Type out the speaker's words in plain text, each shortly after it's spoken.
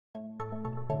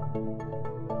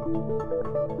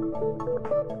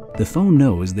The phone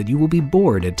knows that you will be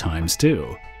bored at times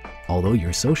too. Although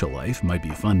your social life might be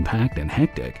fun-packed and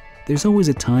hectic, there's always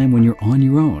a time when you're on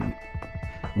your own.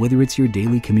 Whether it's your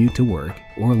daily commute to work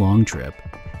or a long trip,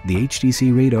 the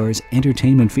HTC Radar's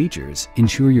entertainment features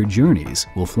ensure your journeys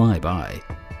will fly by.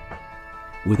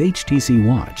 With HTC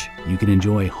Watch, you can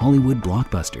enjoy Hollywood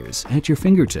blockbusters at your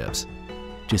fingertips.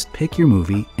 Just pick your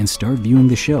movie and start viewing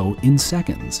the show in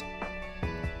seconds.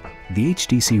 The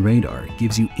HTC Radar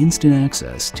gives you instant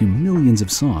access to millions of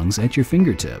songs at your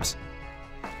fingertips.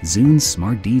 Zune's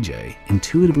Smart DJ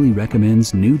intuitively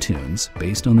recommends new tunes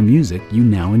based on the music you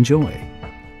now enjoy.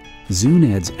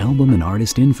 Zune adds album and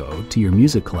artist info to your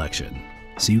music collection,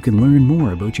 so you can learn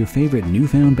more about your favorite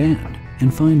newfound band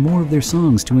and find more of their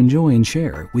songs to enjoy and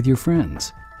share with your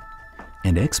friends.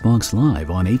 And Xbox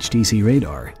Live on HTC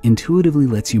Radar intuitively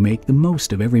lets you make the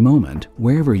most of every moment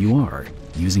wherever you are,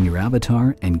 using your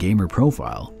avatar and gamer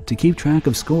profile to keep track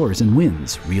of scores and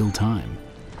wins real time.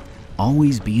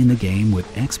 Always be in the game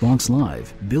with Xbox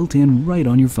Live built in right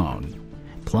on your phone.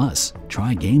 Plus,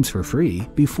 try games for free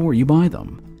before you buy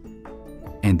them.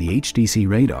 And the HTC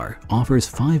Radar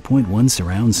offers 5.1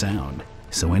 surround sound,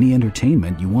 so any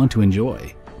entertainment you want to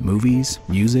enjoy, movies,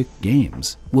 music,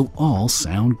 games, will all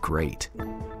sound great.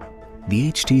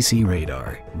 The HTC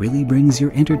Radar really brings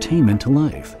your entertainment to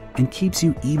life and keeps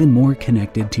you even more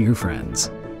connected to your friends,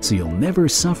 so you'll never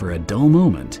suffer a dull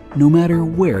moment no matter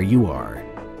where you are.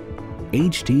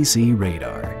 HTC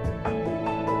Radar.